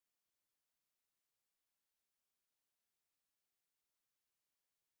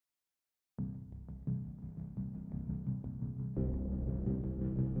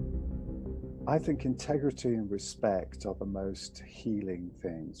I think integrity and respect are the most healing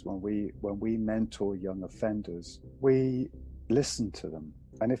things. When we mentor young offenders, we listen to them.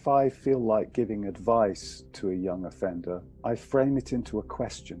 And if I feel like giving advice to a young offender, I frame it into a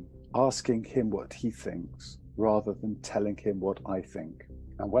question, asking him what he thinks rather than telling him what I think.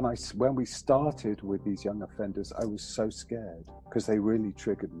 And when we started with these young offenders, I was so scared because they really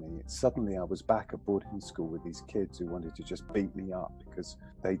triggered me. Suddenly I was back at boarding school with these kids who wanted to just beat me up because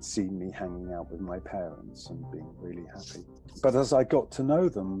they'd seen me hanging out with my parents and being really happy. But as I got to know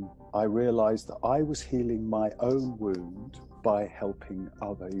them, I realized that I was healing my own wound by helping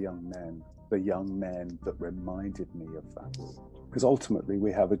other young men, the young men that reminded me of that wound. Because ultimately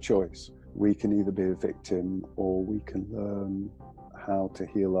we have a choice. We can either be a victim or we can learn how to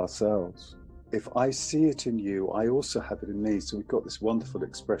heal ourselves. If I see it in you, I also have it in me. So we've got this wonderful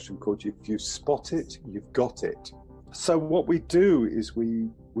expression called, if you spot it, you've got it. So what we do is we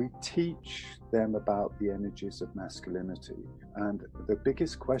teach them about the energies of masculinity. And the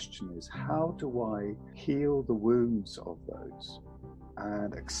biggest question is, how do I heal the wounds of those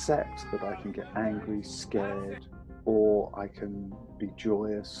and accept that I can get angry, scared, or I can be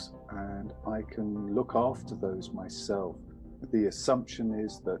joyous and I can look after those myself. The assumption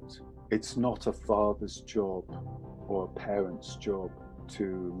is that it's not a father's job or a parent's job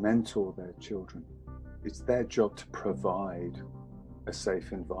to mentor their children. It's their job to provide a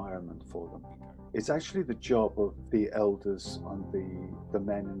safe environment for them. It's actually the job of the elders and the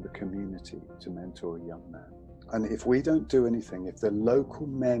men in the community to mentor a young man. And if we don't do anything, if the local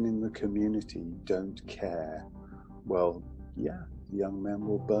men in the community don't care, well, yeah, young men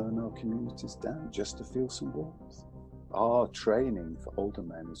will burn our communities down just to feel some warmth. Our training for older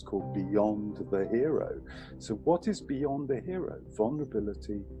men is called Beyond the Hero. So what is beyond the hero?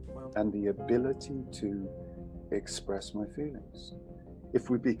 Vulnerability and the ability to express my feelings. If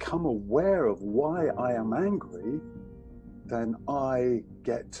we become aware of why I am angry, then I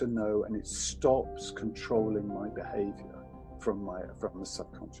get to know, and it stops controlling my behavior from the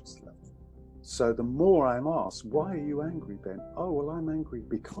subconscious level. So the more I'm asked, why are you angry, Ben? Oh, well, I'm angry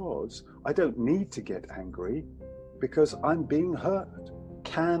because I don't need to get angry because I'm being heard.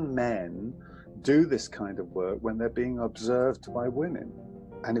 Can men do this kind of work when they're being observed by women?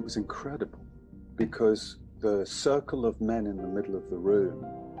 And it was incredible because the circle of men in the middle of the room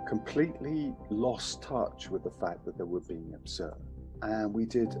completely lost touch with the fact that they were being observed. And we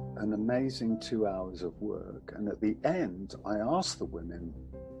did an amazing 2 hours of work. And at the end, I asked the women,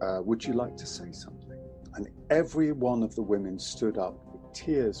 would you like to say something? And every one of the women stood up with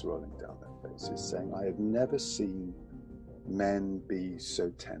tears rolling down their faces saying, I have never seen men be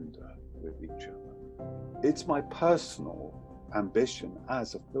so tender with each other. It's my personal ambition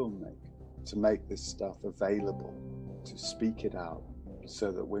as a filmmaker to make this stuff available, to speak it out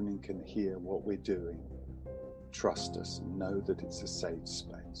so that women can hear what we're doing, trust us, and know that it's a safe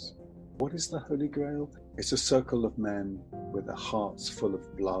space. What is the Holy Grail? It's a circle of men with their hearts full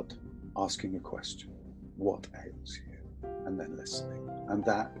of blood asking a question. What ails you? And then listening. And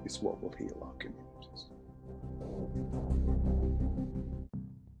that is what will heal our communities.